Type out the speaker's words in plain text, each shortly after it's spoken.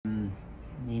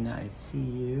Nina, I see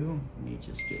you. Let me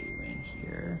just get you in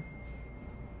here.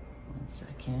 1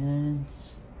 second.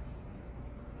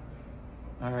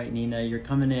 All right, Nina, you're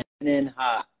coming in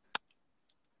hot.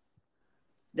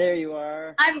 There you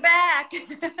are. I'm back.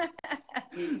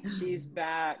 She's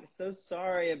back. So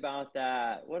sorry about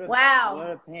that. What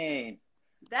a pain.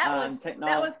 That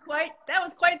was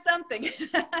quite something.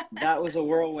 That was a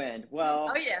whirlwind.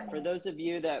 Well, oh, yeah. For those of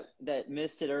you that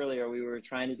missed it earlier, we were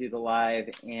trying to do the live,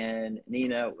 and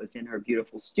Nina was in her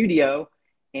beautiful studio,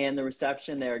 and the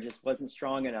reception there just wasn't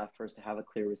strong enough for us to have a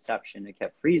clear reception. It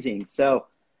kept freezing. So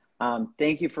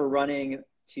thank you for running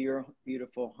to your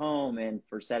beautiful home and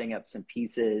for setting up some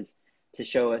pieces to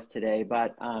show us today.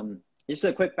 But just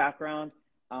a quick background.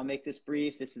 I'll make this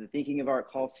brief. This is the Thinking of Art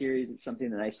Call series. It's something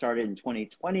that I started in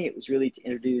 2020. It was really to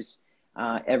introduce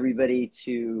everybody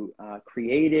to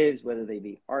creatives, whether they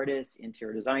be artists,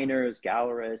 interior designers,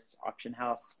 gallerists, auction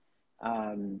house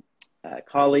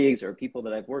colleagues, or people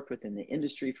that I've worked with in the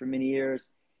industry for many years.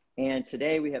 And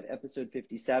today we have episode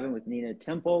 57 with Nina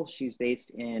Temple. She's based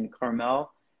in Carmel,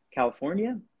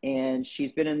 California, and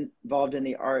she's been involved in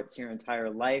the arts her entire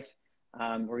life.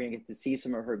 We're going to get to see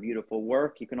some of her beautiful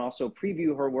work. You can also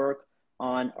preview her work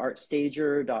on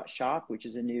artstager.shop, which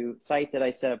is a new site that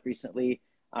I set up recently.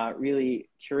 Really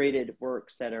curated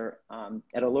works that are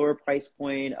at a lower price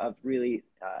point of really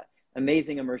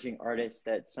amazing emerging artists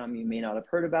that some you may not have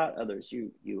heard about, others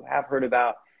you have heard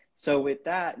about. So with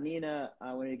that, Nina,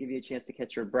 I wanted to give you a chance to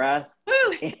catch your breath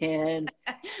and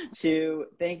to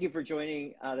thank you for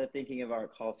joining the Thinking of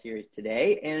Art Call series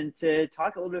today, and to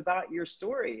talk a little bit about your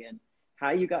story and how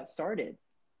you got started.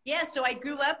 Yeah, so I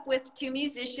grew up with two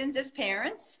musicians as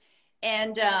parents.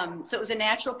 And so it was a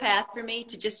natural path for me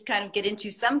to just kind of get into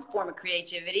some form of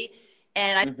creativity.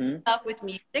 And I started off with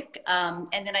music, and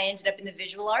then I ended up in the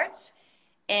visual arts.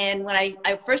 And when I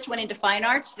first went into fine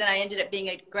arts, then I ended up being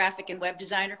a graphic and web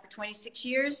designer for 26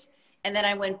 years. And then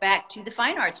I went back to the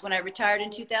fine arts when I retired in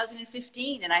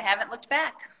 2015, and I haven't looked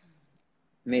back.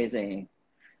 Amazing.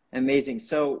 Amazing.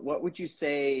 So what would you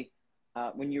say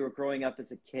when you were growing up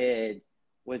as a kid?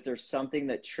 Was there something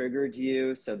that triggered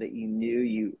you so that you knew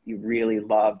you really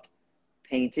loved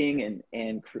painting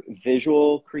and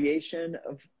visual creation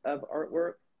of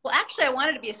artwork? Well, actually, I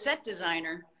wanted to be a set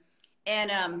designer. And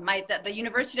the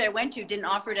university I went to didn't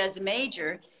offer it as a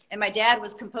major. And my dad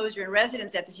was composer in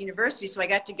residence at this university, so I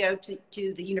got to go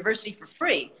to the university for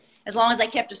free, as long as I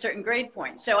kept a certain grade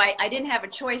point. So I didn't have a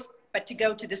choice but to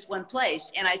go to this one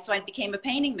place. And so I became a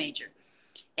painting major.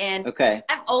 And okay.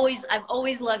 I've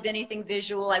always loved anything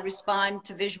visual. I respond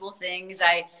to visual things.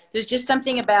 There's just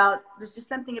something about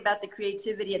the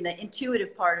creativity and the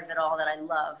intuitive part of it all that I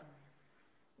love.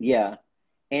 Yeah.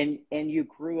 And you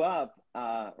grew up,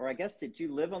 or I guess, did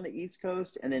you live on the East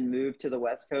Coast and then move to the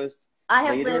West Coast? I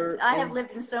have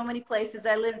lived in so many places.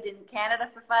 I lived in Canada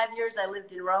for 5 years. I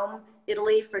lived in Rome,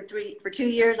 Italy for 2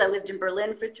 years. I lived in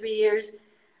Berlin for 3 years.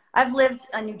 I've lived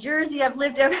in New Jersey. I've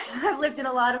lived in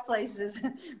a lot of places.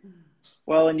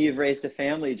 Well, and you've raised a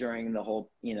family during the whole,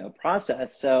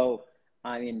 process. So,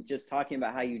 I mean, just talking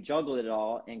about how you juggled it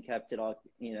all and kept it all,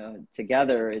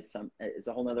 together is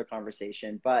a whole nother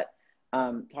conversation. But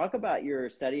talk about your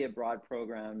study abroad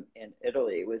program in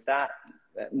Italy. Was that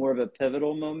more of a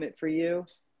pivotal moment for you?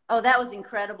 Oh, that was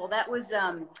incredible. That was,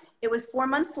 it was 4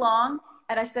 months long,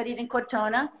 and I studied in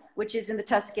Cortona, which is in the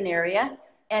Tuscan area.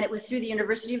 And it was through the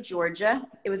University of Georgia.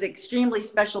 It was an extremely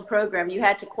special program. You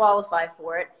had to qualify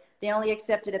for it. They only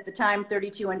accepted at the time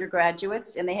 32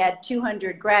 undergraduates, and they had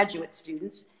 200 graduate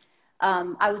students.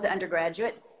 I was an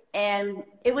undergraduate, and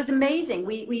it was amazing.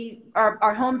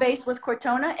 Our home base was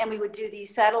Cortona, and we would do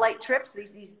these satellite trips,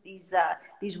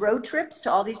 these road trips to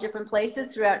all these different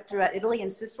places throughout Italy and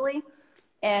Sicily.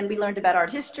 And we learned about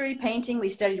art history, painting. We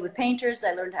studied with painters.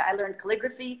 I learned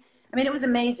calligraphy. I mean, it was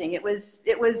amazing. It was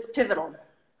pivotal.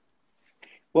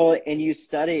 Well, and you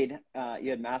studied, you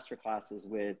had master classes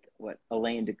with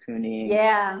Elaine de Kooning,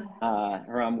 yeah,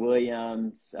 Hiram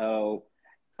Williams. So,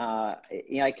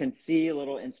 I can see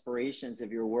little inspirations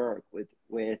of your work with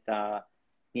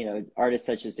artists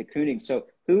such as de Kooning. So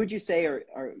who would you say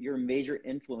are your major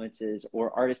influences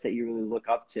or artists that you really look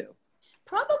up to?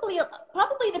 Probably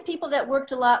the people that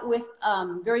worked a lot with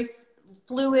very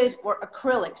fluid or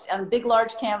acrylics on big,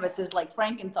 large canvases like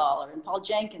Frankenthaler and Paul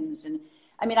Jenkins. And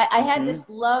I mean, I had this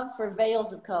love for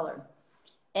veils of color.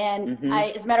 And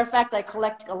as a matter of fact, I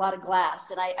collect a lot of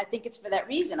glass. And I think it's for that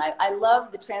reason. I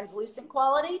love the translucent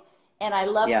quality, and I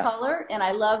love color, and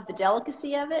I love the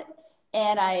delicacy of it.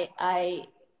 And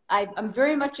I'm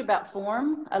very much about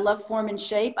form. I love form and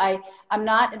shape. I'm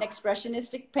not an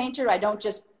expressionistic painter. I don't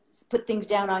just put things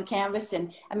down on canvas.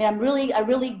 And I mean, I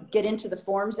really get into the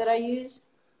forms that I use.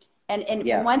 And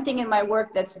one thing in my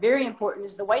work that's very important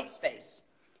is the white space,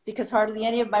 because hardly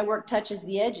any of my work touches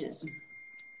the edges.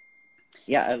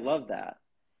 Yeah, I love that.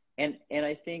 And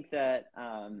I think that,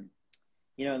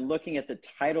 you know, and looking at the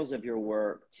titles of your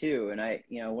work too, and I,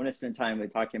 you know, want to spend time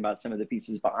with talking about some of the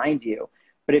pieces behind you,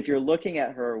 but if you're looking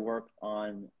at her work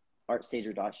on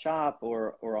ArtStager.shop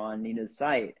or on Nina's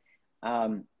site,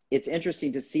 it's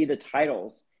interesting to see the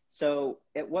titles. So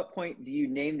at what point do you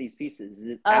name these pieces? Is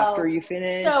it after you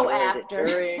finish? So or after.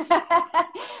 Is it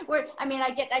during? I mean, I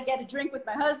get a drink with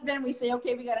my husband. We say,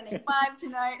 okay, we got to name 5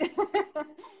 tonight.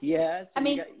 Yeah. So I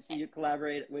mean, you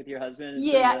collaborate with your husband?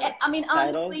 Yeah. I mean,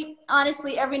 titles?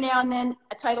 honestly, every now and then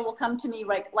a title will come to me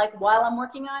like while I'm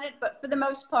working on it. But for the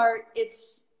most part,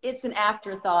 it's an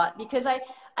afterthought, because I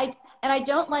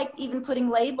don't like even putting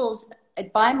labels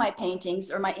by my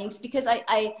paintings or my inks, because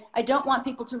I don't want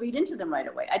people to read into them right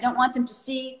away. I don't want them to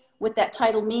see what that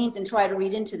title means and try to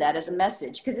read into that as a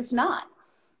message, because it's not.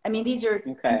 I mean, these are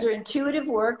intuitive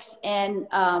works, and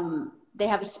they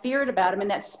have a spirit about them, and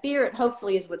that spirit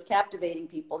hopefully is what's captivating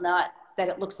people, not that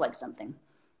it looks like something.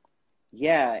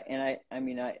 Yeah, and I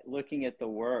mean, looking at the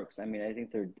works, I mean, I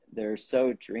think they're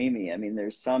so dreamy. I mean,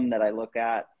 there's some that I look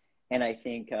at and I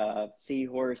think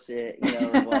seahorse, you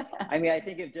know, like, I mean, I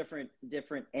think of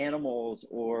different animals,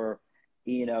 or,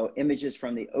 you know, images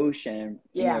from the ocean,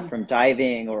 you know, from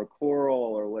diving or coral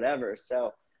or whatever.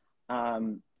 So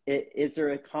is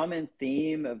there a common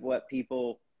theme of what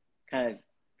people kind of,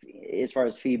 as far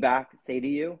as feedback, say to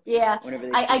you? Yeah, Whenever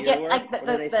they I see get your work?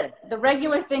 like the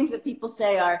regular things that people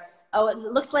say are, oh, it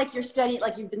looks like you're studying,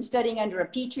 like you've been studying under a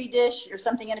petri dish, or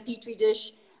something in a petri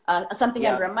dish, something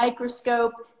under a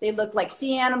microscope. They look like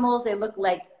sea animals. They look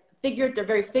like they're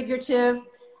very figurative.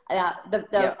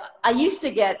 I used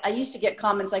to get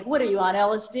comments like, "What are you on,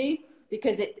 LSD?"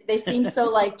 Because they seem so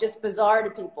like just bizarre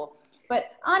to people.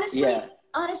 But honestly,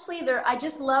 I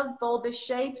just love bulbous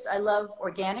shapes. I love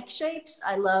organic shapes.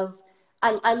 I love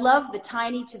the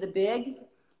tiny to the big.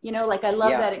 You know, like I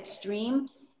love that extreme.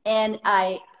 And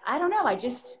I don't know.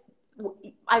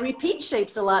 I repeat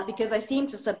shapes a lot because I seem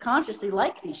to subconsciously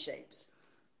like these shapes.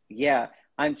 Yeah,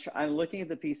 I'm looking at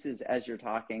the pieces as you're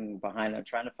talking behind. I'm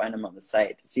trying to find them on the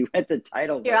site to see what the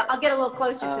titles are. I'll get a little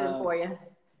closer to them for you.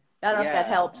 I don't know if that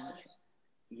helps.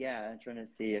 Yeah, I'm trying to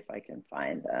see if I can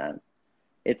find them.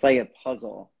 It's like a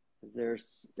puzzle. They're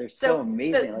so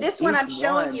amazing. So like this one I'm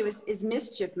showing you is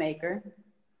Mischief Maker.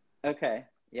 Okay.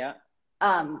 Yeah.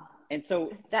 And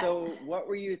so what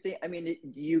were you thinking? I mean,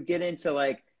 do you get into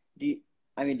like, do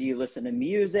you listen to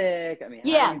music? I mean,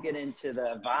 how do you get into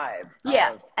the vibe?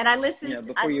 Yeah. And I listen, you know,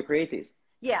 before you create these.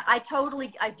 Yeah. I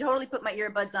totally put my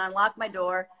earbuds on, lock my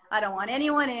door. I don't want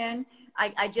anyone in.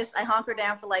 I hunker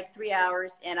down for like 3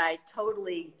 hours, and I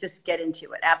totally just get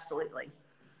into it. Absolutely.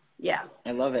 Yeah.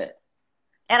 I love it.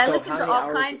 And I listen to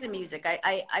all kinds of music.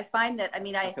 I find that, I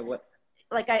mean, what do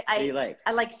you like?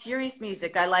 I like serious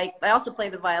music. I also play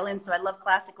the violin, so I love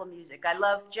classical music. I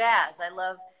love jazz.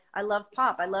 I love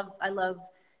pop. I love,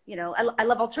 you know, I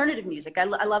love alternative music. I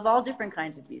love all different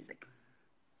kinds of music.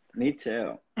 Me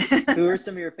too. Who are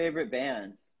some of your favorite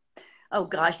bands? Oh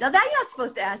gosh, now that you're not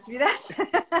supposed to ask me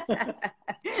that.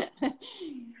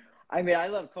 I mean, I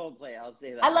love Coldplay. I'll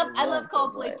say that. I love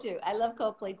Coldplay too. I love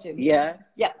Coldplay too. Yeah.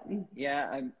 Yeah.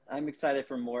 Yeah. I'm excited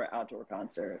for more outdoor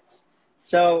concerts.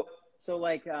 So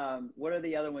like, what are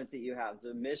the other ones that you have?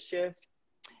 So Mischief.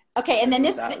 Okay, and then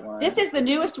this is the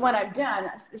newest one I've done.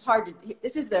 It's hard to.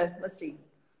 This is let's see.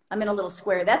 I'm in a little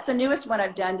square. That's the newest one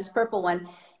I've done. This purple one.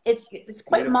 It's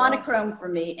quite monochrome for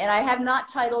me, and I have not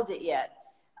titled it yet.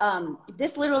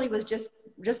 This literally was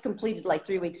just completed like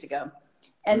 3 weeks ago.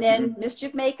 And then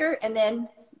Mischief Maker, and then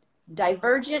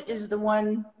Divergent is the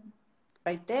one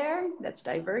right there. That's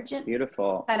Divergent.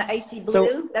 Beautiful. Kind of icy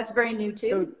blue. That's very new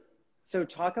too. So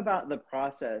talk about the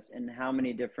process and how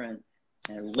many different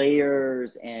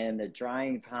layers and the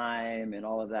drying time and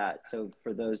all of that. So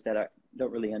for those that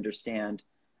don't really understand,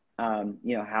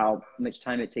 you know, how much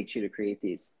time it takes you to create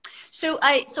these. So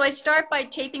I start by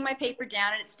taping my paper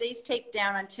down, and it stays taped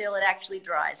down until it actually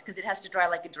dries, because it has to dry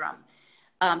like a drum.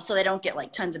 So they don't get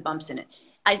like tons of bumps in it.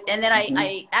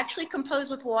 I actually compose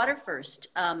with water first.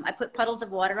 I put puddles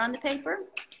of water on the paper,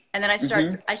 and then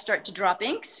I start to drop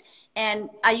inks. And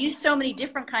I use so many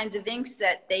different kinds of inks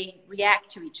that they react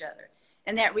to each other.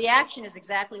 And that reaction is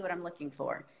exactly what I'm looking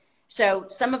for. So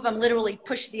some of them literally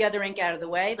push the other ink out of the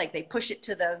way, like they push it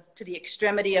to the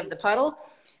extremity of the puddle,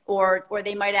 or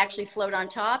they might actually float on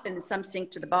top, and some sink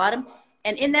to the bottom.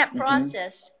 And in that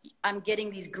process, I'm getting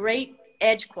these great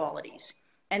edge qualities.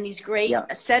 and these great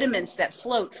Yeah. sediments that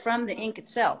float from the ink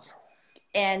itself.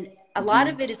 And a lot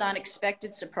of it is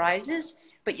unexpected surprises,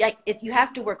 but you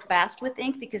have to work fast with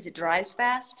ink because it dries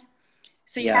fast.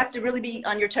 So you have to really be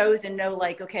on your toes and know,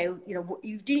 like, okay, you know,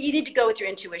 you need to go with your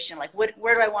intuition. Like,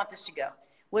 where do I want this to go?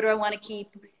 What do I want to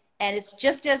keep? And it's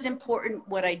just as important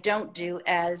what I don't do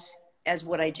as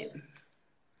what I do.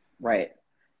 Right.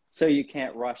 So you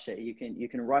can't rush it. You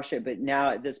can rush it, but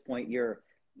now at this point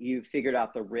you've figured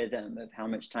out the rhythm of how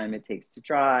much time it takes to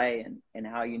dry and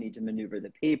how you need to maneuver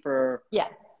the paper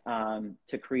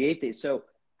to create these. So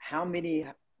how many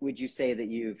would you say that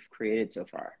you've created so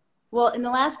far? Well, in the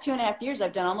last 2.5 years,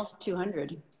 I've done almost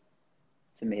 200.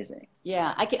 It's amazing.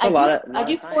 Yeah, I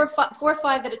do 4 or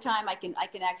 5 at a time. I can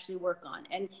actually work on,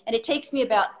 and it takes me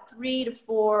about 3 to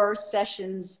 4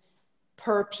 sessions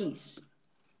per piece.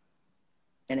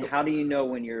 And how do you know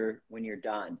when you're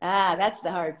done? That's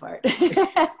the hard part.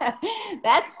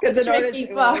 That's the tricky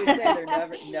part. They're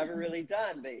never really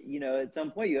done, but you know, at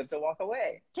some point you have to walk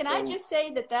away. Can I just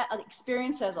say that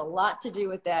experience has a lot to do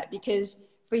with that, because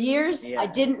for years I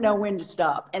didn't know when to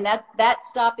stop, and that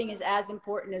stopping is as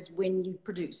important as when you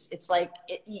produce. It's like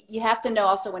you have to know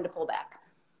also when to pull back.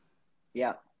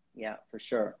 Yeah, for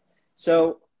sure.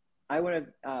 So I want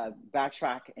to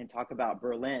backtrack and talk about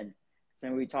Berlin.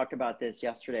 And we talked about this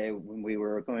yesterday when we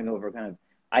were going over kind of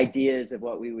ideas of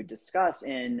what we would discuss,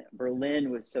 and Berlin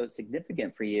was so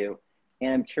significant for you.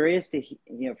 And I'm curious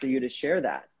for you to share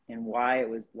that and why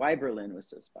Berlin was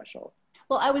so special.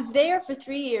 Well, I was there for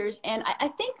 3 years, and I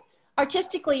think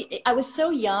artistically, I was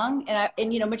so young,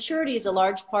 and you know, maturity is a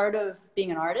large part of being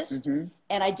an artist.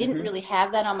 And I didn't really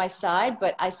have that on my side,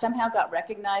 but I somehow got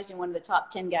recognized in one of the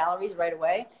top 10 galleries right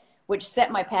away, which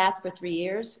set my path for 3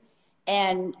 years.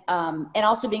 And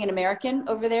also being an American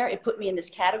over there, it put me in this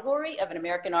category of an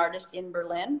American artist in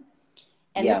Berlin.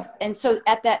 And so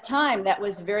at that time, that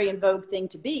was a very in vogue thing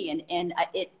to be. And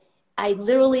I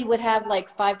literally would have like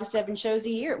 5 to 7 shows a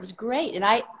year. It was great.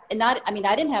 I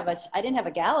didn't have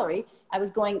a gallery. I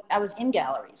was in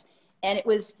galleries, and it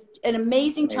was an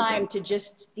amazing time to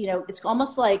just, you know, it's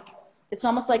almost like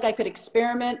I could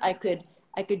experiment.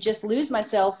 I could just lose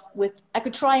myself I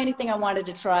could try anything I wanted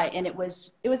to try, and it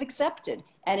was accepted,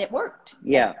 and it worked.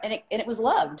 Yeah. And it was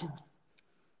loved.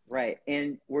 Right.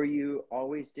 And were you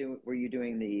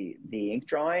doing the ink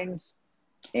drawings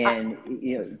and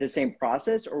you know, the same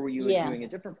process, or were you doing a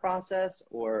different process?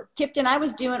 Or Kipton, I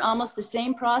was doing almost the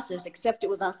same process, except it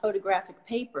was on photographic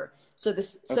paper. So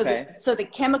the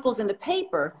chemicals in the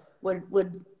paper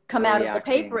would come out of the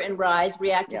paper and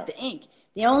react with the ink.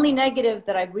 The only negative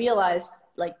that I realized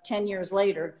like 10 years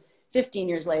later, 15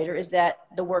 years later, is that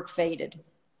the work faded.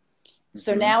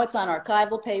 So now it's on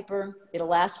archival paper. It'll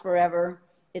last forever.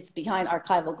 It's behind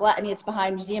archival glass. I mean, it's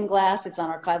behind museum glass. It's on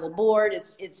archival board.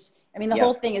 The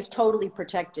whole thing is totally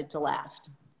protected to last.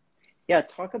 Yeah.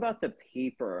 Talk about the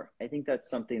paper. I think that's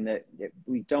something that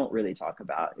we don't really talk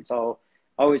about. It's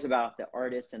always about the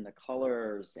artist and the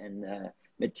colors and the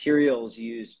materials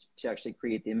used to actually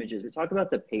create the images. But talk about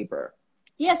the paper.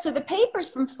 Yeah, so the paper's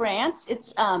from France.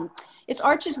 It's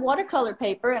Arches watercolor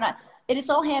paper, and it's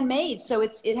all handmade. So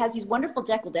it has these wonderful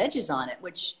deckled edges on it,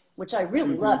 which I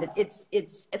really love.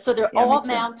 So they're all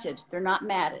mounted. They're not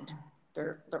matted.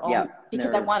 They're all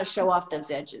because I want to show off those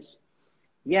edges.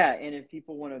 Yeah, and if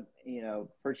people want to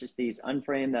purchase these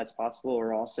unframed, that's possible.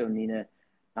 Or also Nina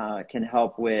can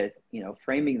help with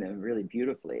framing them really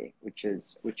beautifully, which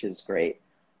is great.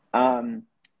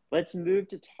 Let's move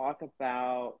to talk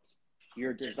about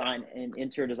your design and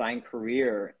interior design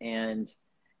career, and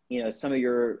some of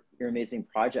your amazing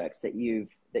projects that you've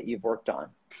worked on.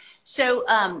 So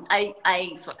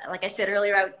like I said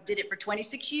earlier, I did it for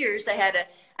 26 years.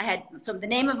 So the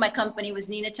name of my company was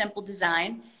Nina Temple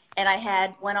Design, and I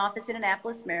had one office in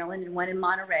Annapolis, Maryland, and one in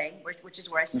Monterey, which is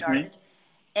where I started.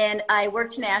 And I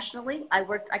worked nationally.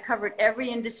 I covered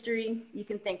every industry you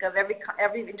can think of,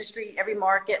 every industry, every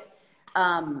market.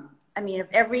 Of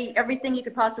everything you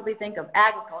could possibly think of: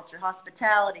 agriculture,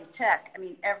 hospitality, tech.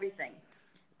 Everything,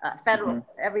 federal,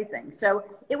 everything. So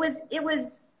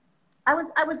I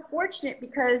was fortunate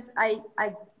because I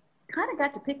kind of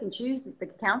got to pick and choose the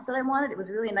accounts that I wanted. It was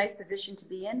really a nice position to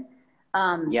be in.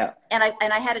 And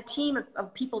I had a team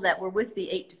of people that were with me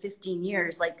 8 to 15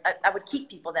 years. Like I would keep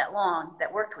people that long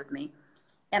that worked with me,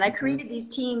 and I created these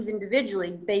teams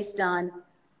individually based on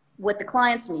what the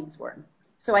client's needs were.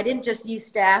 So I didn't just use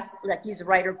staff, like use a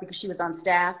writer because she was on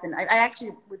staff. And I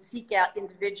actually would seek out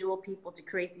individual people to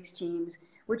create these teams,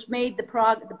 which made the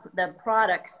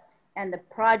products and the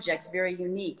projects very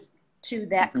unique to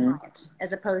that client,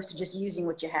 as opposed to just using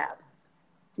what you have.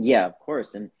 Yeah, of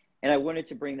course. And I wanted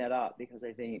to bring that up because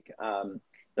I think,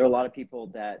 there are a lot of people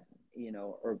that, you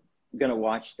know, are going to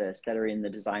watch this that are in the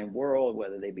design world,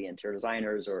 whether they be interior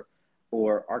designers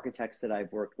or architects that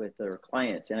I've worked with that are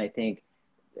clients. And I think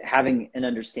having an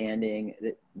understanding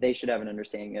that they should have an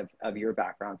understanding of your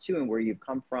background too, and where you've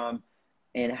come from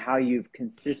and how you've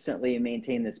consistently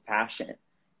maintained this passion,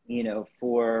 you know,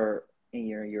 for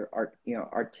your art, you know,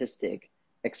 artistic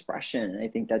expression. And I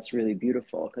think that's really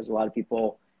beautiful, because a lot of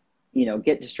people, you know,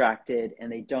 get distracted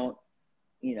and they don't,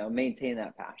 you know, maintain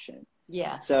that passion.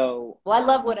 Yeah. So, well, I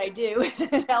love what I do.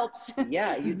 It helps.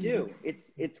 Yeah, you do.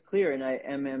 It's clear. And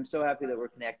I'm so happy that we're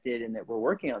connected and that we're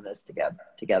working on this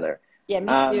together. Yeah,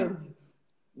 me too.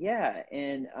 Yeah.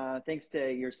 And thanks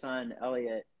to your son,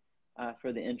 Elliot,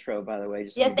 for the intro, by the way.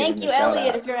 Just thank you,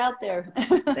 Elliot, if you're out there.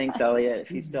 Thanks, Elliot, if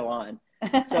he's still on.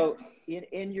 So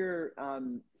in your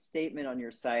statement on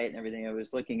your site and everything, I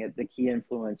was looking at the key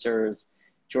influencers: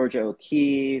 Georgia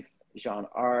O'Keeffe, Jean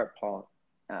Art, Paul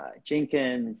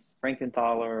Jenkins,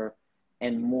 Frankenthaler,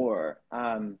 and more.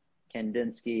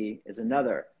 Kandinsky is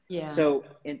another. Yeah. So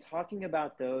in talking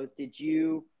about those, did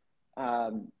you,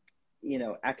 you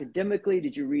know, academically,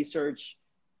 did you research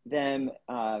them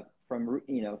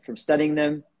from studying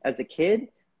them as a kid?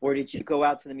 Or did you go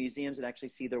out to the museums and actually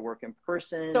see their work in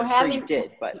person? So I'm sure you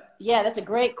did, but yeah, that's a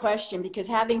great question, because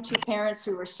having two parents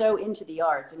who were so into the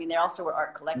arts, I mean, they also were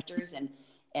art collectors,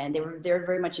 and they're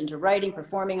very much into writing,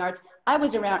 performing arts. I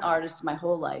was around artists my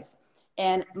whole life,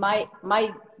 and my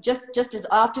just as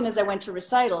often as I went to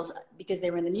recitals, because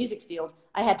they were in the music field,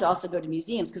 I had to also go to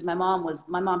museums, because my mom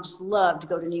just loved to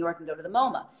go to New York and go to the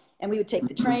MoMA, and we would take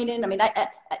the train in. I mean,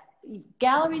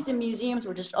 galleries and museums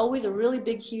were just always a really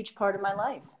big, huge part of my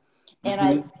life.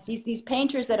 And these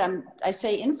painters that I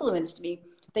say influenced me,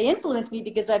 they influenced me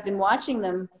because I've been watching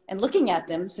them and looking at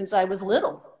them since I was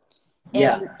little.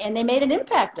 And they made an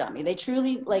impact on me. They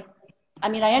truly, like, I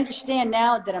mean, I understand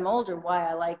now that I'm older why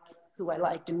I like who I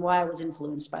liked and why I was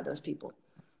influenced by those people.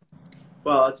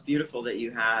 Well, it's beautiful that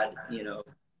you had, you know,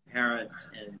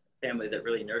 parents and family that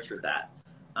really nurtured that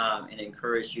and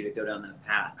encouraged you to go down that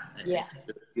path. Yeah.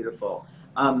 It's beautiful.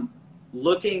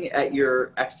 Looking at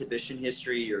your exhibition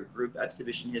history, your group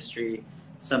exhibition history,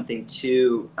 something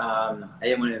too, I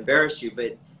didn't want to embarrass you,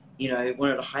 but, you know, I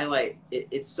wanted to highlight,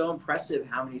 it's so impressive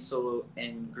how many solo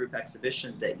and group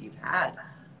exhibitions that you've had.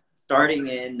 Starting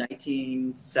in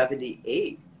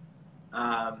 1978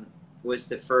 was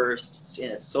the first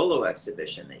solo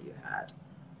exhibition that you had.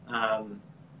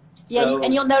 Yeah,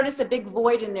 and you'll notice a big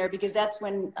void in there, because that's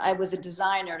when I was a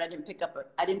designer and I didn't pick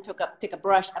a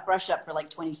brush up for like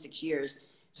 26 years.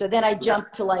 So then I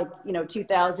jumped to, like, you know,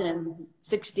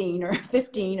 2016 or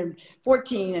 15 or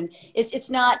 14, and it's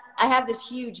not. I have this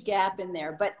huge gap in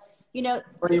there, but you know.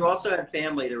 Well, you also had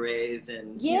family to raise,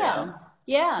 and yeah.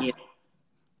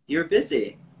 You're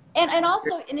busy. And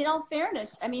also, and in all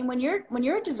fairness, I mean, when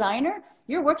you're a designer,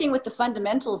 you're working with the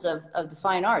fundamentals of the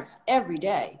fine arts every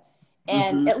day.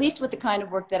 And at least with the kind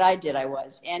of work that I did, I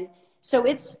was. And so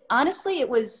it's, honestly, it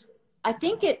was, I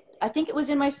think it was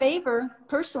in my favor,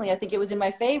 personally. I think it was in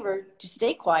my favor to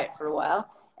stay quiet for a while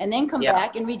and then come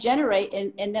back and regenerate.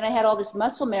 And then I had all this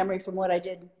muscle memory from what I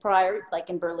did prior, like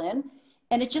in Berlin,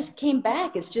 and it just came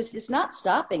back. It's not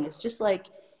stopping. It's just like,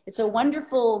 it's a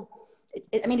wonderful,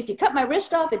 I mean, if you cut my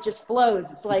wrist off, it just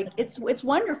flows. It's like, it's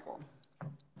wonderful.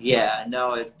 Yeah,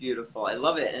 no, it's beautiful. I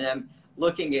love it. And I'm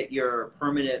looking at your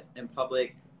permanent and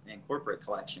public and corporate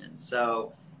collections.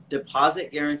 So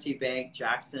Deposit Guarantee Bank,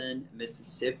 Jackson,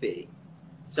 Mississippi.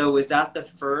 So was that the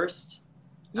first?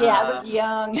 Yeah, I was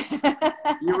young.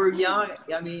 You were young.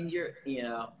 I mean,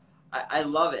 I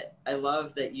love it. I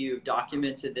love that you've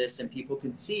documented this and people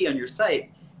can see on your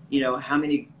site, you know, how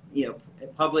many, you know,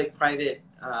 public, private,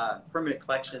 permanent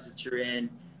collections that you're in,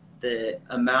 the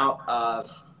amount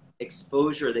of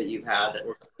exposure that you've had, the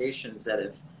organizations that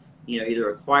have, you know, either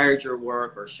acquired your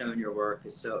work or shown your work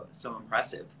is so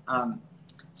impressive.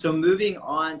 So moving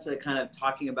on to kind of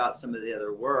talking about some of the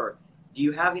other work, do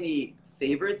you have any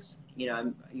favorites? You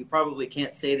know, you probably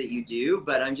can't say that you do,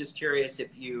 but I'm just curious if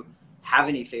you have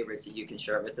any favorites that you can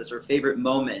share with us, or favorite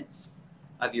moments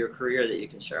of your career that you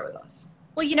can share with us.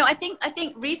 Well, you know, I think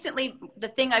recently the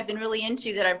thing I've been really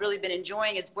into that I've really been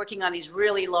enjoying is working on these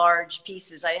really large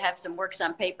pieces. I have some works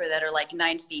on paper that are like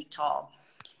 9 feet tall.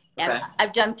 And okay.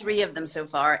 I've done 3 of them so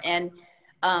far, and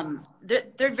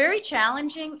they're very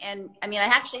challenging. And I mean, I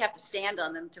actually have to stand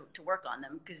on them to work on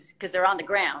them because they're on the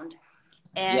ground,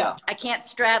 and I can't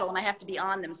straddle them. I have to be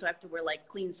on them, so I have to wear like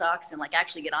clean socks and like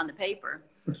actually get on the paper.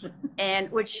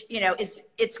 and which, you know, it's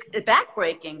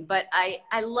backbreaking, but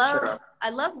I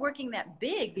love working that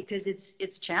big because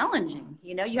it's challenging.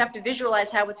 You know, you have to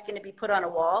visualize how it's going to be put on a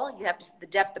wall. You have to, the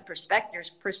depth of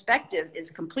perspective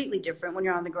is completely different when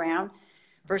you're on the ground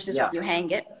versus when you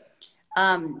hang it.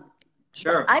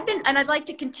 Sure. And I'd like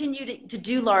to continue to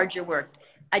do larger work.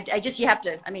 You have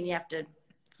to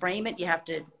frame it. You have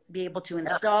to be able to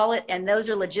install it. And those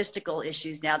are logistical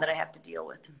issues now that I have to deal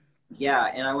with.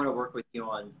 Yeah. And I want to work with you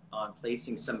on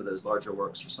placing some of those larger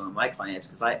works for some of my clients.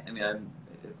 Cause I've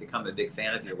become a big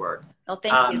fan of your work. Oh,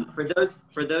 thank you.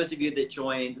 For those of you that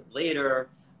joined later,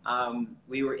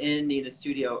 we were in Nina's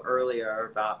studio earlier,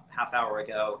 about half hour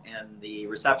ago, and the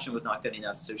reception was not good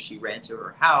enough. So she ran to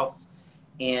her house.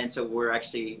 And so we're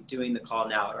actually doing the call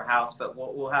now at our house. But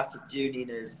what we'll have to do,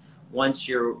 Nina, is once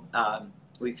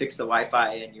we fix the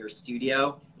Wi-Fi in your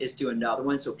studio, is do another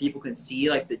one so people can see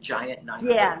like the giant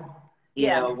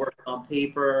work on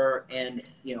paper and,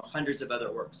 you know, hundreds of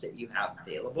other works that you have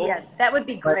available. Yeah, that would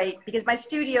be great because my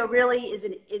studio really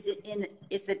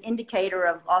it's an indicator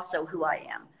of also who I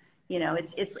am. You know,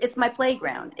 it's my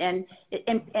playground and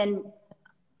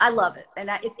I love it.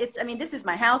 And I mean, this is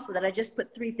my house that I just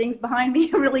put 3 things behind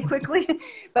me really quickly,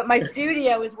 but my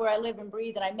studio is where I live and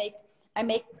breathe, and I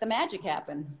make the magic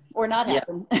happen or not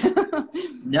happen.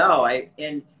 No,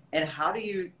 and how do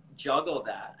you juggle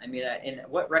that? I mean, and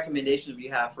what recommendations do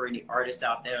you have for any artists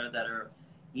out there that are,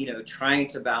 you know, trying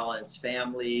to balance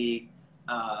family,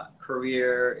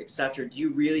 career, etc.? Do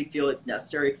you really feel it's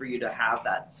necessary for you to have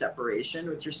that separation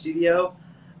with your studio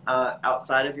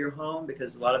outside of your home?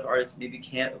 Because a lot of artists maybe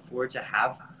can't afford to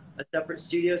have a separate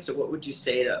studio. So what would you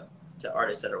say to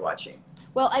artists that are watching?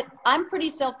 Well, I'm pretty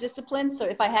self-disciplined. So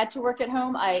if I had to work at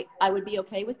home, I would be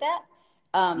okay with that.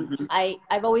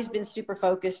 I've always been super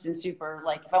focused and super,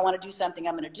 like, if I want to do something,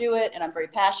 I'm going to do it. And I'm very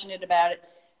passionate about it.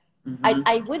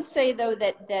 I would say though,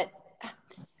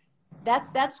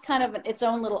 that's kind of its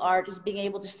own little art, is being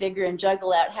able to figure and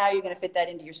juggle out how you're going to fit that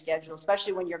into your schedule,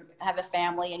 especially when you have a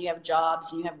family and you have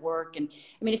jobs and you have work. And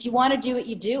I mean, if you want to do it,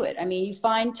 you do it. I mean, you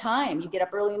find time, you get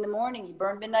up early in the morning, you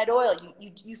burn midnight oil,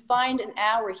 you find an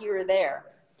hour here or there.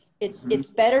 It's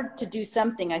better to do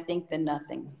something, I think, than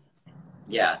nothing.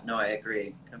 Yeah, no, I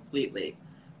agree completely.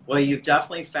 Well, you've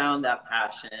definitely found that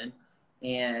passion,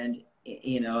 and,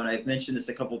 you know, and I've mentioned this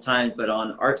a couple of times, but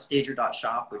on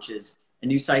artstager.shop, which is a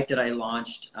new site that I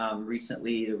launched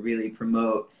recently to really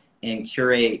promote and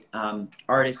curate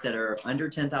artists that are under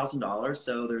 $10,000.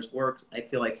 So there's work, I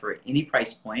feel like, for any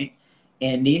price point.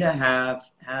 And Nina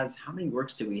has, how many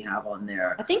works do we have on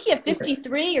there? I think you have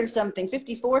 53 or something,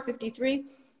 54, 53.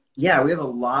 Yeah, we have a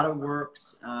lot of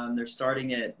works. They're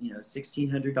starting at, you know,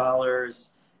 $1,600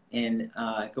 and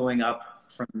going up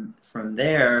from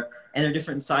there. And they're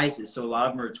different sizes. So a lot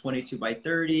of them are 22 by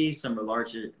 30. Some are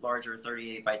larger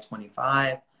 38 by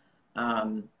 25.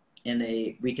 And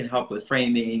we can help with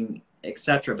framing,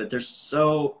 etc. But they're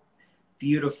so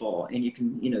beautiful, and you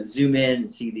can, you know, zoom in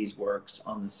and see these works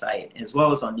on the site as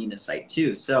well as on Nina's site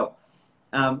too. So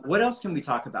what else can we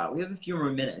talk about? We have a few more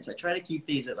minutes. I try to keep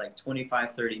these at like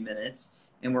 25, 30 minutes,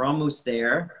 and we're almost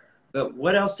there. But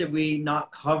what else did we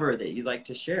not cover that you'd like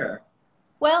to share?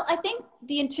 Well, I think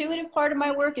the intuitive part of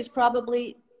my work is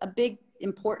probably a big,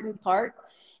 important part.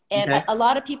 And a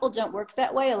lot of people don't work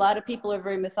that way. A lot of people are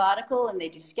very methodical, and they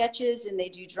do sketches and they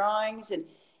do drawings.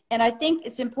 And I think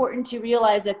it's important to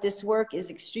realize that this work is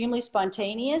extremely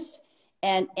spontaneous.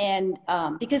 And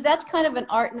because that's kind of an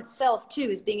art in itself too,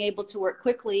 is being able to work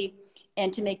quickly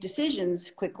and to make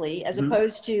decisions quickly, as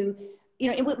opposed to,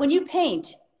 you know, when you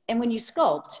paint and when you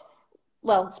sculpt,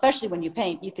 well, especially when you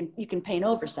paint, you can paint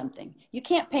over something. You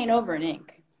can't paint over an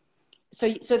ink.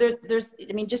 So there's,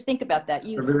 I mean, just think about that.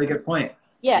 A really good point.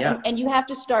 Yeah. And you have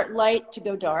to start light to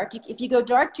go dark. If you go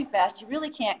dark too fast, you really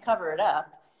can't cover it up.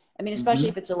 I mean, especially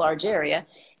if it's a large area.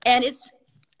 And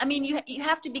I mean, you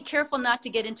have to be careful not to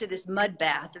get into this mud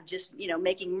bath of just, you know,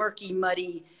 making murky,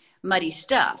 muddy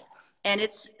stuff. And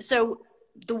so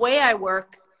the way I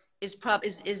work is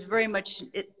very much,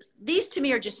 these to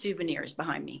me are just souvenirs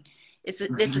behind me. It's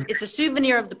a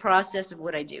souvenir of the process of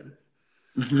what I do.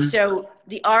 So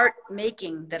the art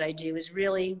making that I do is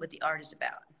really what the art is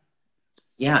about.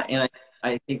 Yeah, and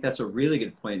I think that's a really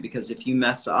good point, because if you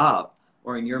mess up,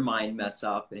 or in your mind mess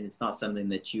up, and it's not something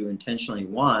that you intentionally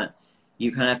want,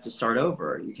 you kind of have to start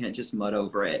over. You can't just mud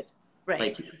over it, right?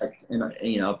 Like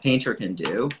you know, a painter can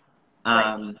do.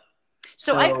 Right.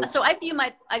 So I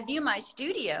view my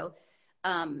studio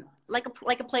like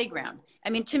a playground. I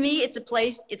mean, to me, it's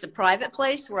a private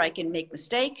place where I can make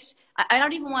mistakes. I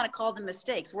don't even want to call them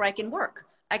mistakes, where I can work.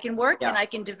 And I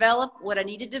can develop what I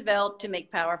need to develop to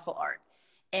make powerful art.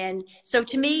 And so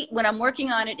to me, when I'm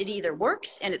working on it, it either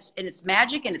works and it's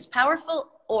magic and it's powerful,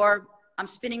 or I'm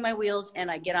spinning my wheels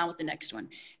and I get on with the next one.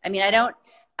 I mean,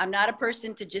 I'm not a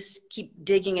person to just keep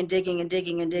digging and digging and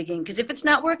digging and digging, because if it's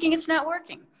not working, it's not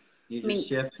working. You just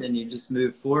shift and you just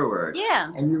move forward.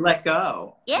 Yeah. And you let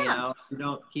go. Yeah. You know, you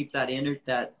don't keep that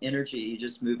energy. You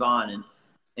just move on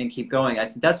and keep going. I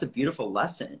think that's a beautiful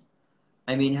lesson.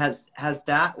 I mean, has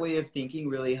that way of thinking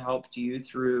really helped you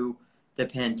through the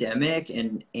pandemic,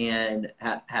 and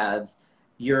have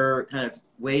your kind of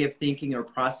way of thinking or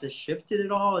process shifted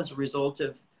at all as a result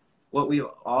of what we've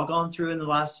all gone through in the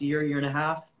last year and a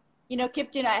half? You know,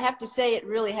 Kipton, I have to say it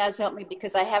really has helped me,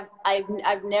 because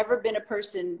I've never been a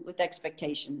person with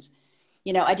expectations.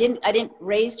 You know, I didn't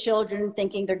raise children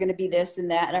thinking they're going to be this and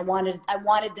that, and I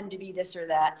wanted them to be this or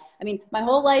that. I mean, my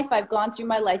whole life, I've gone through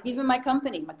my life, even my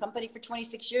company for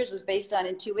 26 years was based on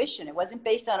intuition. It wasn't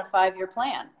based on a 5-year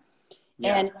plan.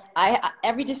 Yeah. And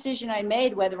every decision I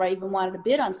made, whether I even wanted to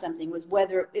bid on something, was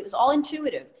whether it was all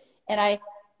intuitive. And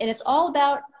it's all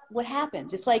about what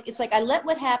happens. It's like I let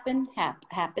what happen.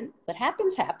 What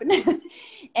happens happen.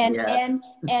 And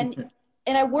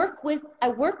I work with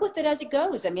it as it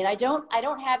goes. I mean, I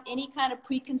don't have any kind of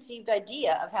preconceived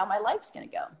idea of how my life's going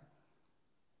to go.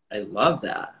 I love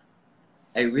that.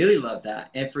 I really love that.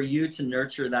 And for you to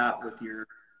nurture that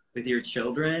with your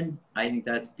children, I think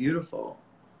that's beautiful.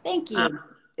 Thank you.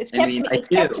 It's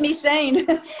kept me sane.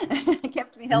 It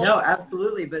kept me healthy. No,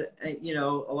 absolutely. But, you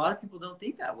know, a lot of people don't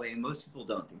think that way. Most people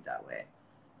don't think that way,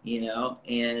 you know,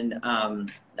 and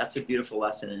that's a beautiful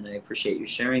lesson. And I appreciate you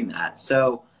sharing that.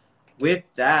 So with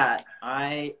that,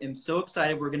 I am so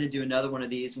excited. We're going to do another one of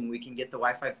these when we can get the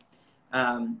Wi-Fi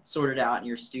sorted out in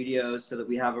your studio, so that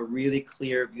we have a really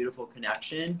clear, beautiful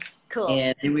connection. Cool.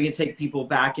 And then we can take people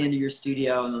back into your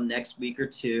studio in the next week or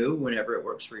two, whenever it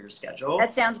works for your schedule.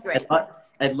 That sounds great.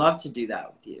 I'd love to do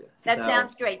that with you. That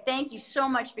sounds great. Thank you so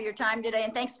much for your time today.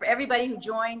 And thanks for everybody who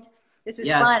joined. This is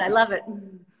fun. I love it.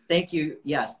 Thank you.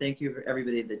 Yes. Thank you for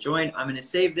everybody that joined. I'm going to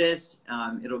save this.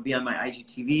 It'll be on my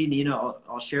IGTV. Nina,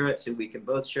 I'll share it so we can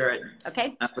both share it.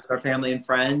 Okay. With our family and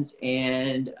friends.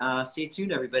 And stay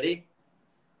tuned, everybody.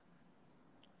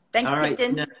 Thanks, All right,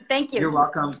 Kipton. Thank you. You're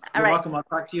welcome. You're welcome. I'll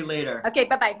talk to you later. Okay.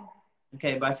 Bye-bye.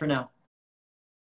 Okay. Bye for now.